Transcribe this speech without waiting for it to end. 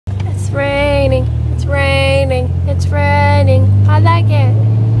like it.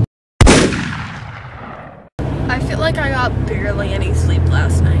 I feel like I got barely any sleep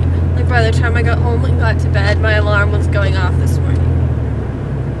last night. Like by the time I got home and got to bed, my alarm was going off this morning.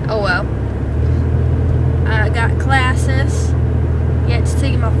 Oh well. I got classes, yet to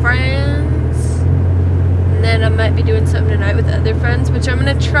see my friends, and then I might be doing something tonight with other friends, which I'm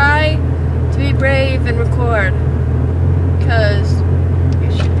gonna try to be brave and record, because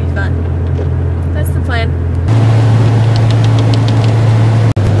it should be fun. That's the plan.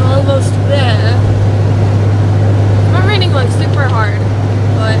 Almost there. I'm raining like super hard,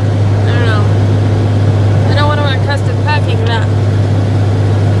 but I don't know. I don't want to wear custom packing that,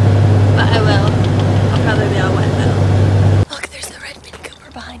 but I will. I'll probably be all wet though. Look, there's the red Mini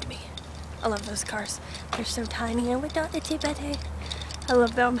Cooper behind me. I love those cars. They're so tiny and without the tip-a-tay. I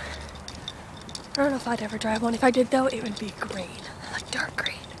love them. I don't know if I'd ever drive one. If I did though, it would be green, like dark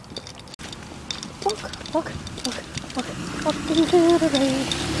green. Walk, walk, walk, walk, walk into the rain.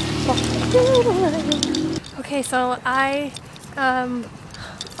 Walk into the rain. Okay, so I'm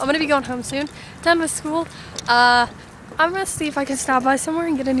gonna be going home soon. Done with school. I'm gonna see if I can stop by somewhere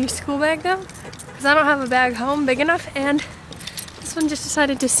and get a new school bag though, because I don't have a bag home big enough, and this one just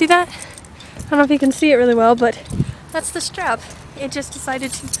decided to see that. I don't know if you can see it really well, but that's the strap. It just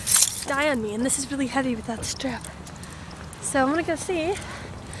decided to die on me, and this is really heavy with that strap. So I'm gonna go see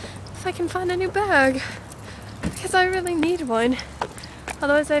if I can find a new bag, because I really need one.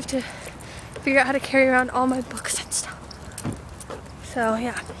 Otherwise I have to figure out how to carry around all my books and stuff. So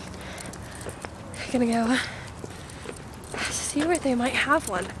yeah, I'm gonna go see where they might have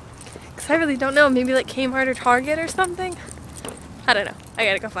one, because I really don't know. Maybe like Kmart or Target or something. I don't know. I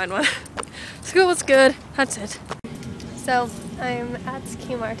gotta go find one. School was good. That's it. So I'm at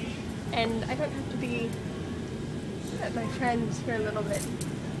Kmart, and I don't have to be at my friend's for a little bit.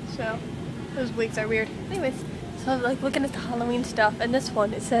 So those weeks are weird. Anyways, so I'm like looking at the Halloween stuff, and this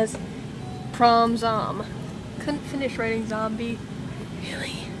one, it says Prom Zom. Couldn't finish writing zombie.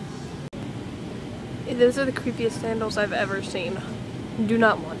 Really? Those are the creepiest sandals I've ever seen. Do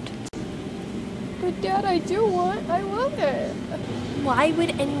not want. But Dad, I want it. Why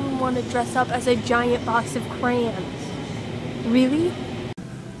would anyone want to dress up as a giant box of crayons? Really?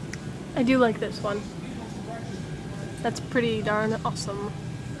 I do like this one. That's pretty darn awesome.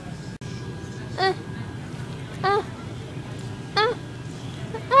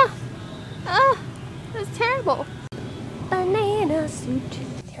 That's terrible. Banana suit.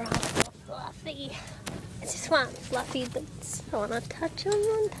 They're all so fluffy. I just want fluffy boots. I want to touch them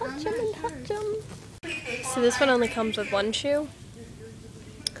and touch them and touch them. So this one only comes with one shoe,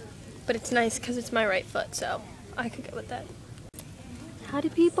 but it's nice because it's my right foot, so I could go with that. How do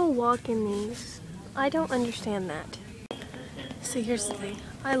people walk in these? I don't understand that. So here's the thing.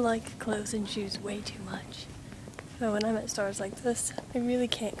 I like clothes and shoes way too much. So when I'm at stores like this, I really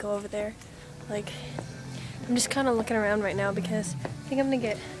can't go over there. Like, I'm just kind of looking around right now because I think I'm gonna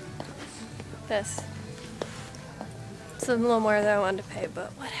get this. It's a little more than I wanted to pay,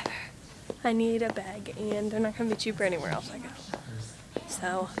 but whatever. I need a bag, and they're not gonna be cheaper anywhere else I go.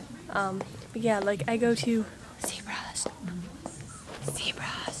 So, but yeah, like I go to Zebras.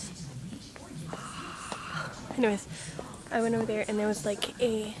 Anyways, I went over there and there was like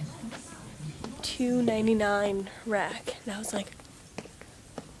a $2.99 rack, and I was like,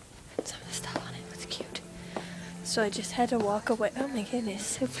 some of the stuff on it was cute. So I just had to walk away. Oh my goodness,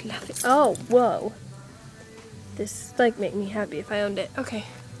 so fluffy. Oh, whoa. This like make me happy if I owned it. Okay.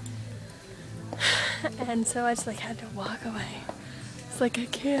 And so I just like had to walk away. It's like I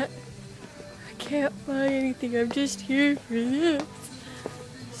can't buy anything. I'm just here for this.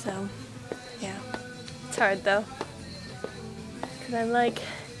 So yeah, it's hard though, cause I like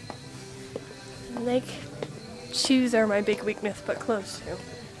shoes are my big weakness, but clothes too.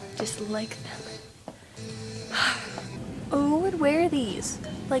 Just like them. Who would wear these?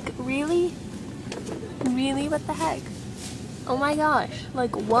 Like really? Really? What the heck? Oh my gosh,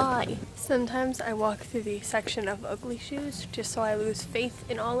 like why? Sometimes I walk through the section of ugly shoes just so I lose faith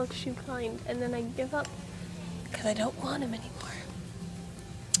in all of shoe kind, and then I give up because I don't want them anymore.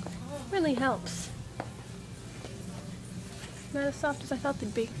 It really helps. Not as soft as I thought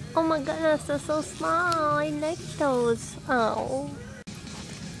they'd be. Oh my goodness, they're so small. I like those. Oh.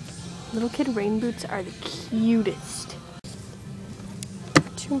 Little kid rain boots are the cutest.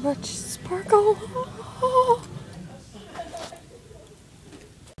 Too much sparkle.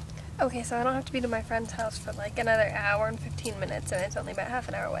 Okay, so I don't have to be to my friend's house for like another hour and 15 minutes, and it's only about half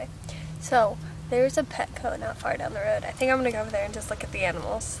an hour away. So there's a Petco not far down the road. I think I'm gonna go over there and just look at the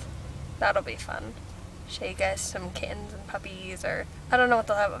animals. That'll be fun. Show you guys some kittens and puppies, or I don't know what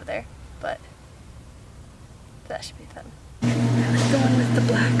they'll have over there, but that should be fun. the one with the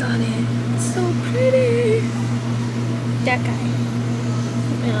black on it. It's so pretty. That guy.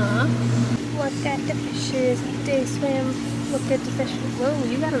 Yeah. Look at the fishes. They swim. Look at the fish. Whoa,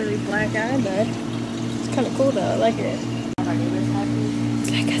 you got a really black eye, bud. It's kind of cool though. I like it.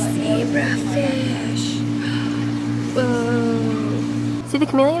 It's like a zebra fish. Whoa. See the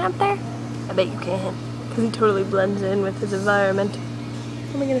chameleon up there? I bet you can. Because he totally blends in with his environment.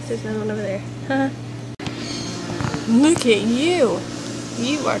 Oh my goodness, there's another one over there. Huh? Look at you.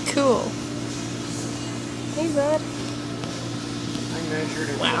 You are cool. Hey, bud.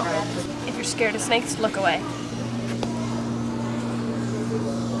 Wow. If you're scared of snakes, look away.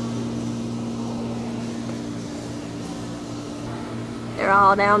 They're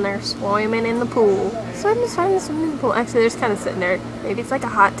all down there swimming in the pool. Swimming in the pool. Actually, they're just kind of sitting there. Maybe it's like a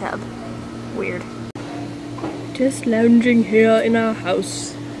hot tub. Weird. Just lounging here in our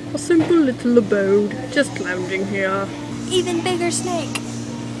house. A simple little abode. Just lounging here. Even bigger snake.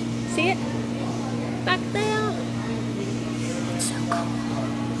 See it? Back there. It's so cool.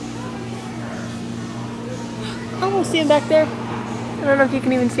 Oh, see him back there? I don't know if you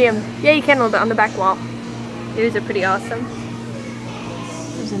can even see him. Yeah, you can a little bit on the back wall. These are pretty awesome.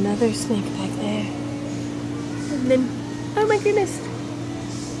 There's another snake back there. And then, oh my goodness.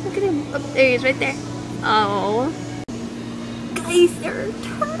 Look at him. Oh, there he is right there. Oh. Guys, there are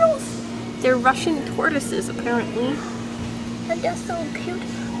turtles. They're Russian tortoises, apparently. And they're so cute.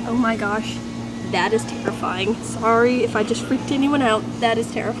 Oh my gosh. That is terrifying. Sorry if I just freaked anyone out. That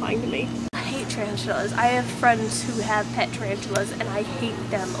is terrifying to me. I hate tarantulas. I have friends who have pet tarantulas and I hate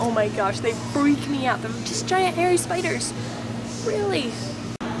them. Oh my gosh, they freak me out. They're just giant hairy spiders. Really.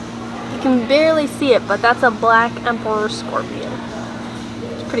 You can barely see it, but that's a black emperor scorpion.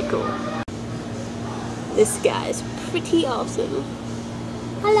 It's pretty cool. This guy's pretty awesome.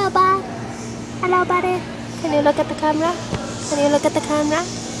 Hello, bud. Hello, buddy. Can you look at the camera? Can you look at the camera?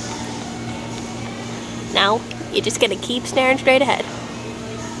 No, you're just gonna keep staring straight ahead.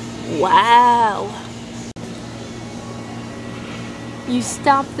 Wow. You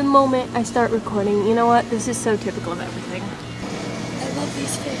stop the moment I start recording. You know what? This is so typical of everything. I love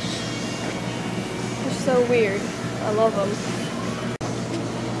these fish. They're so weird. I love them.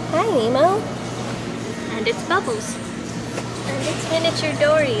 Hi, Nemo. And it's Bubbles. And it's miniature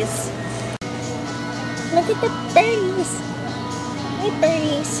Dories. Look at the birdies. Hi,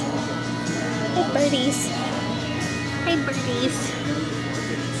 birdies. Hi, birdies. Hi, birdies.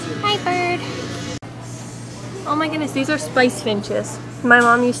 Hi, bird. Oh my goodness, these are spice finches. My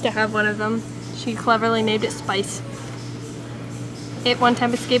mom used to have one of them. She cleverly named it Spice. It one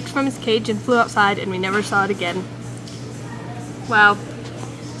time escaped from its cage and flew outside, and we never saw it again. Wow.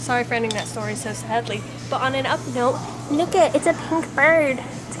 Sorry for ending that story so sadly. But on an up note, look at, it's a pink bird.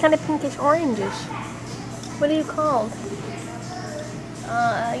 It's kind of pinkish orangish. What are you called?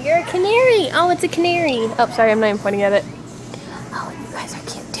 You're a canary. Oh, it's a canary. Oh, sorry, I'm not even pointing at it. Oh, you guys are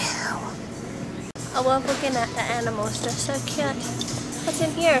cute too. I love looking at the animals. They're so cute. What's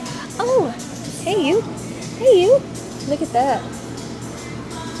in here? Oh, hey you. Hey you. Look at that.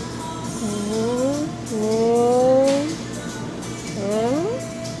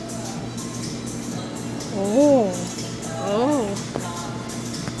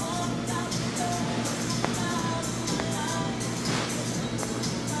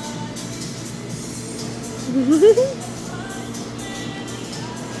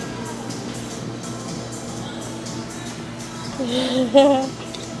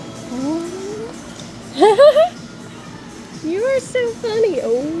 You are so funny.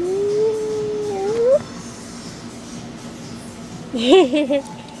 Oh.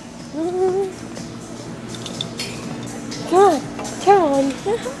 Come on.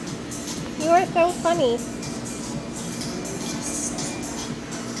 You are so funny.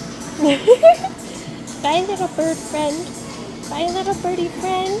 Bye, little bird friend. Bye, little birdie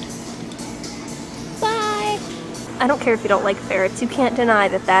friend. Bye. I don't care if you don't like ferrets. You can't deny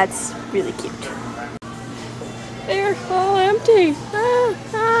that that's really cute. They're all empty.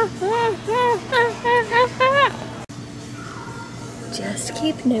 Just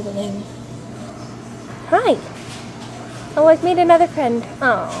keep nibbling. Hi. Oh, I've made another friend.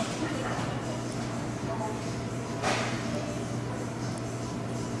 Oh.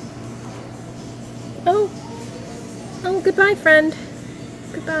 Oh, goodbye, friend.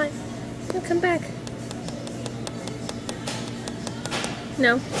 Goodbye. No, come back.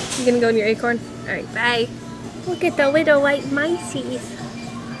 No? You're gonna go in your acorn? Alright, bye. Look at the little white mices.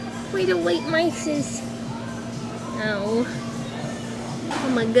 Little white mices. Oh. Oh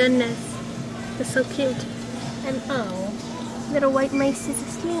my goodness. They're so cute. And oh, little white mice is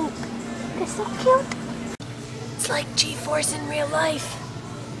asleep. They're so cute. It's like G-Force in real life.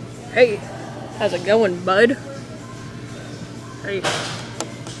 Hey, how's it going, bud? Hey.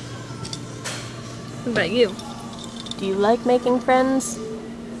 What about you? Do you like making friends?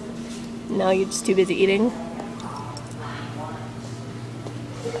 No, you're just too busy eating.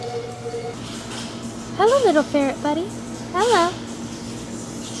 Hello, little ferret buddy. Hello.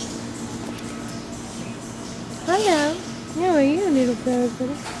 Hello. How are you, little ferret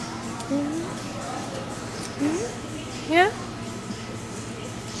buddy? Yeah?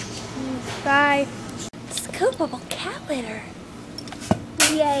 Bye. Scoopable cat litter.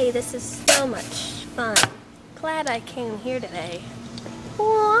 Yay, this is so much fun. Glad I came here today.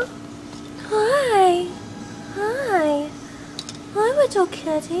 Aw. Hi. Hi. Hi, little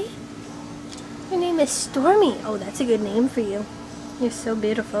kitty. Your name is Stormy. Oh, that's a good name for you. You're so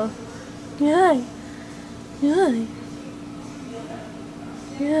beautiful. Yeah. Yeah.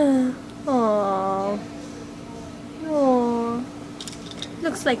 Yeah. Aww. Aww.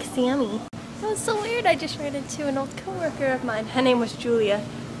 Looks like Sammy. That was so weird. I just ran into an old coworker of mine. Her name was Julia.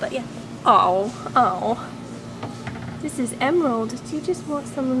 But yeah. Oh. Oh. This is Emerald. Do you just want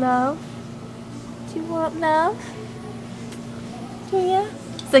some love? Do you want love? Do you?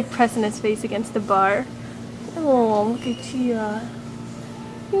 It's like pressing his face against the bar. Oh, look at you.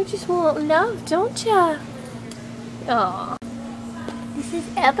 You just want love, don't ya? Aw. This is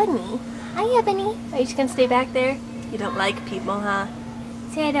Ebony. Hi, Ebony. Are you just gonna stay back there? You don't like people, huh?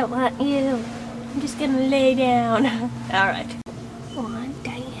 Say I don't want you. I'm just gonna lay down. Alright. Oh,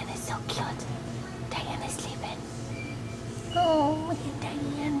 Diane is so cute. Diane is sleeping. Oh, look at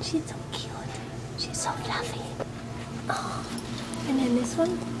Diane. She's so cute. She's so fluffy. Oh. And then this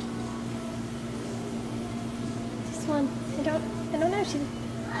one. This one. I don't know. She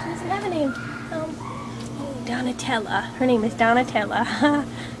doesn't have a name. Donatella. Her name is Donatella.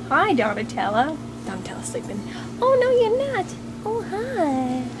 Hi, Donatella. Donatella's sleeping. Oh, no, you're not. Oh,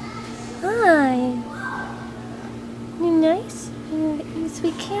 hi. Hi. You nice? You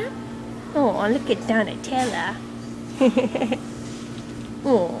sweet cat? Oh, look at Donatella.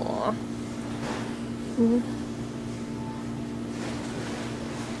 Oh.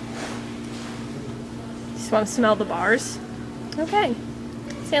 Just want to smell the bars? Okay.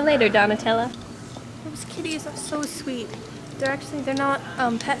 See you later, Donatella. Those kitties are so sweet. They're not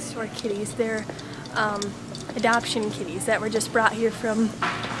pet store kitties. They're adoption kitties that were just brought here from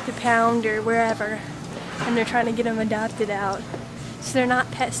the pound or wherever, and they're trying to get them adopted out. So they're not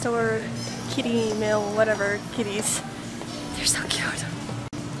pet store kitty mill whatever kitties. They're so cute.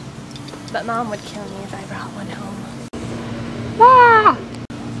 But Mom would kill me if I brought one home. Ah!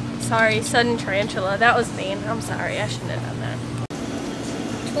 Sorry, sudden tarantula. That was mean. I'm sorry. I shouldn't have done that.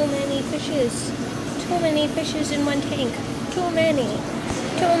 Too many fishes. Too many fishes in one tank. Too many.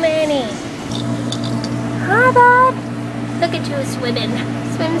 Too many. Hi, bud. Look at you swimming.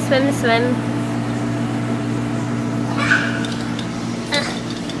 Swim, swim, swim.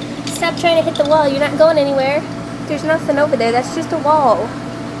 Stop trying to hit the wall. You're not going anywhere. There's nothing over there. That's just a wall.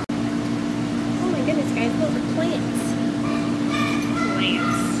 Oh my goodness, guys. Those are plants.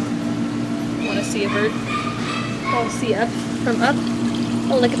 Plants. Want to see a bird? Oh, see up from up.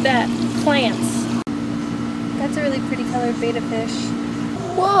 Oh, look at that. Plants. That's a really pretty colored betta fish.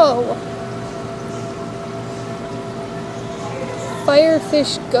 Whoa!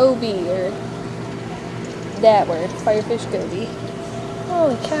 Firefish goby, or that word. Firefish goby.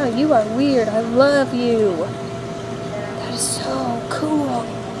 Holy cow, you are weird. I love you. That is so cool.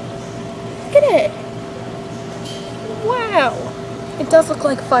 Look at it. Wow. It does look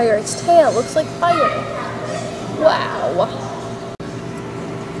like fire. Its tail looks like fire. Wow.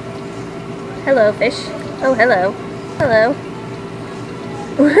 Hello, fish. Oh, hello. Hello.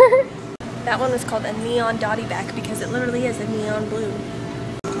 That one was called a neon dottyback because it literally is a neon blue.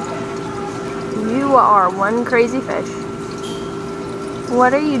 You are one crazy fish.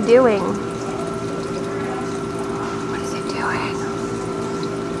 What are you doing? What is it doing?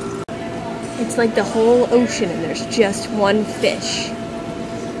 It's like the whole ocean and there's just one fish.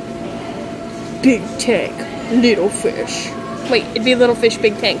 Big tank, little fish. Wait, it'd be little fish,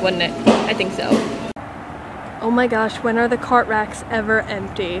 big tank, wouldn't it? I think so. Oh my gosh, when are the cart racks ever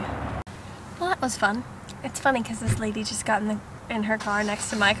empty? Well, that was fun. It's funny because this lady just got in her car next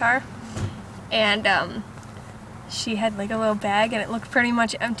to my car, and she had like a little bag and it looked pretty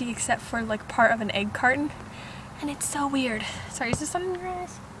much empty except for like part of an egg carton, and it's so weird. Sorry, is this something in your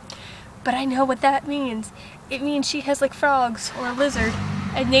eyes? But I know what that means. It means she has like frogs or a lizard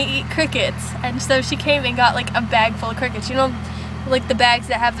and they eat crickets, and so she came and got like a bag full of crickets. You know, like the bags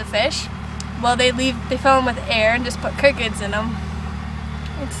that have the fish? Well, they fill them with air and just put crickets in them.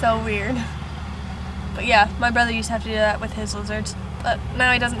 It's so weird. But yeah, my brother used to have to do that with his lizards. But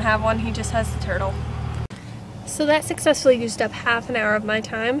now he doesn't have one, he just has the turtle. So that successfully used up half an hour of my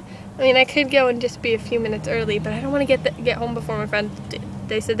time. I mean, I could go and just be a few minutes early, but I don't want to get home before my friends.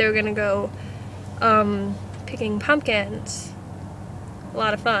 They said they were going to go picking pumpkins. A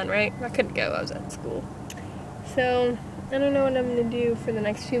lot of fun, right? I couldn't go, I was at school. So, I don't know what I'm going to do for the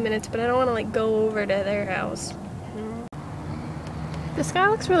next few minutes, but I don't want to like go over to their house. The sky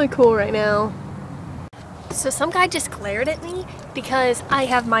looks really cool right now. So some guy just glared at me because I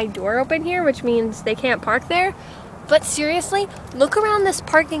have my door open here, which means they can't park there. But seriously, look around this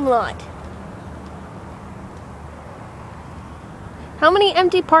parking lot. How many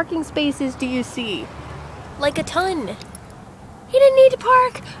empty parking spaces do you see? Like a ton. He didn't need to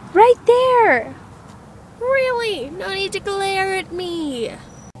park right there. Really? No need to glare at me.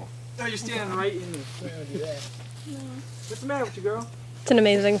 No, you're standing right in the way I do that. No. What's the matter with you, girl? It's an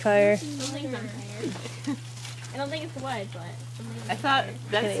amazing fire. I don't think it's wood, but I thought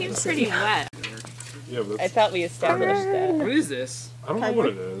that seems pretty wet. Yeah, but I thought we established that. What is this? I don't know what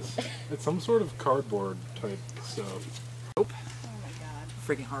it is. It's some sort of cardboard type stuff. Nope. Oh my god.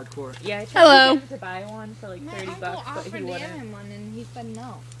 Freaking hardcore. Yeah, I tried to get him to buy one for like $30, but he wouldn't. one and he said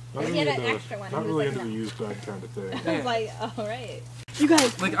no. Not really, not really into the used bag kind of thing. I was like, oh right. You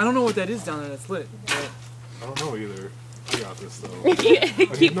guys, like, I don't know what that is down there that's lit. But I don't know either. I got this though.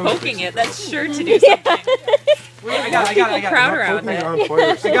 Keep poking it. That's sure to do something. Wait, I got it. Crowd around it. On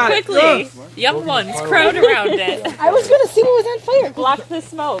fire. I got it. Quickly. Young ones, crowd around it. I was gonna see what was on fire. Block the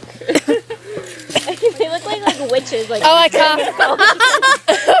smoke. They look like witches. Like Oh, I coughed.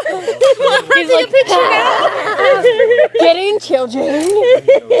 He's like, get in, children.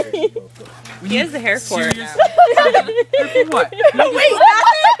 He has the hair for it now. Hair for what? No, wait.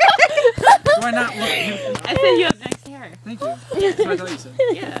 Do I not look beautiful? I said you have nice hair. Thank you. That's what I thought you said.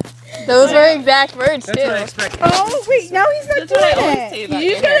 Yeah. Those were exact words, That's what I too. expected. Oh wait, now he's not That's what I doing always it. say about You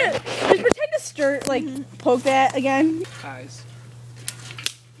your just hair. gotta just pretend to stir, like poke that again. Eyes.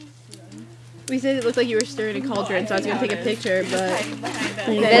 We said it looked like you were stirring a cauldron, so I was gonna take a picture, but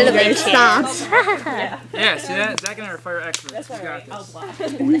Then then stopped. Yeah, see that? Zach and I are fire experts. We got this.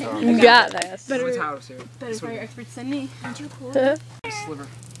 You got this. This is my house here. Better fire experts than me. Sliver.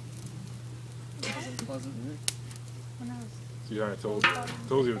 Pleasant. See, I told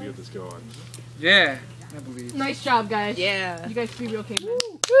you to get this going. Yeah, I believe. Nice job, guys. Yeah. You guys should be real cavemen.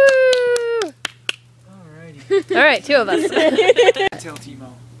 Woo! Alrighty. All right, two of us. Tell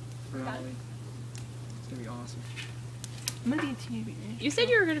Timo for Halloween. It's gonna be awesome. I'm gonna be a teenage mutant. You said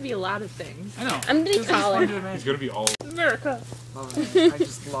you were going to be a lot of things. I know. I'm gonna be It's fun taller. to imagine. He's gonna be all. America. Love America. I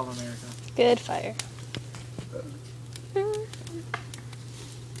just love America. Good fire.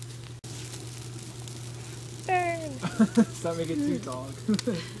 Stop making it too tall.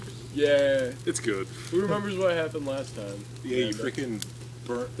 Yeah, It's good. who remembers what happened last time? Yeah, you freaking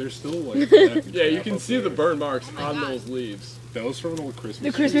burnt. There's still like. Yeah, you can see the burn marks on those leaves. That was from an old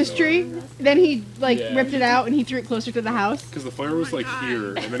Christmas. The Christmas tree. Then he Yeah. ripped it out and he threw it closer to the house. Because the fire was like here,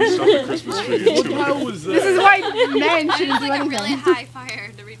 and then he stuck the Christmas tree into it. How was that? This is why men shouldn't do like a really anything. high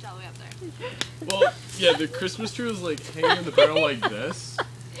fire to reach all the way up there. Well, yeah, the Christmas tree was like hanging in the barrel like this,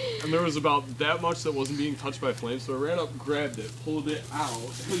 and there was about that much that wasn't being touched by flames. So I ran up, grabbed it, pulled it out,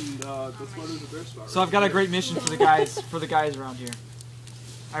 and that's why there's a bear star. So I've got a great mission for the guys around here.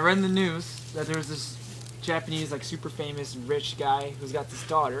 I read in the news that there's this Japanese like super famous rich guy who's got this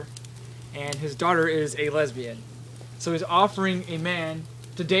daughter, and his daughter is a lesbian. So he's offering a man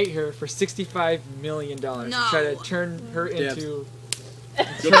to date her for $65 million to try to turn her into.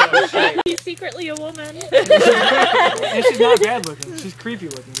 He's secretly a woman. And she's not bad looking. She's creepy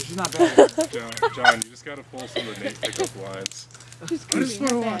looking, but she's not bad. John, you just gotta pull some of the Nate pickup lines. I just want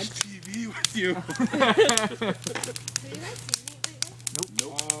to watch TV with you.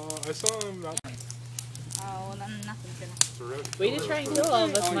 I saw him not. Oh, well, then nothing's gonna. Way to try and kill all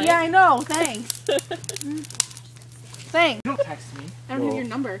of us, Mike. Yeah, I know. Thanks. Thanks. You don't text me. I don't have your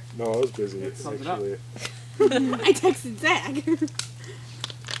number. No, I was busy sums it up. actually. I texted Zach.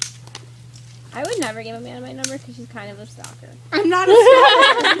 I would never give a man my number because she's kind of a stalker. I'm not a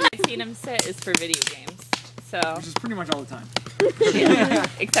stalker. I've seen him sit is for video games. So, Which is pretty much all the time.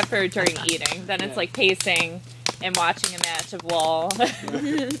 except for during eating. Then it's like pacing and watching a match of LOL. That's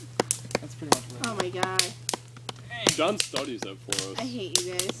pretty much what Oh my god. John studies it for us. I hate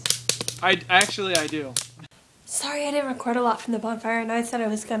you guys. I do. Sorry I didn't record a lot from the bonfire, and I said I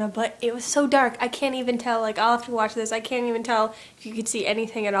was gonna, but it was so dark, I can't even tell, like, I'll have to watch this, I can't even tell if you could see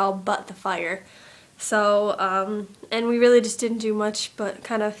anything at all but the fire. So, and we really just didn't do much but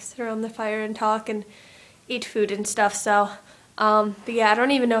kind of sit around the fire and talk and eat food and stuff, so, But yeah, I don't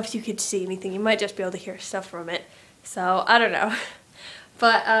even know if you could see anything. You might just be able to hear stuff from it. So, I don't know.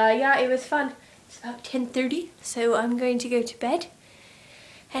 But yeah, it was fun. It's about 10:30, so I'm going to go to bed.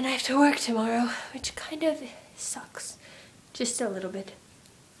 And I have to work tomorrow, which kind of sucks. Just a little bit.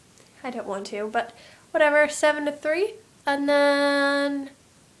 I don't want to, but whatever, 7 to 3. And then,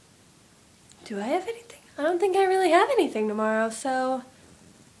 do I have anything? I don't think I really have anything tomorrow, so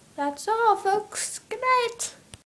that's all, folks. Good night.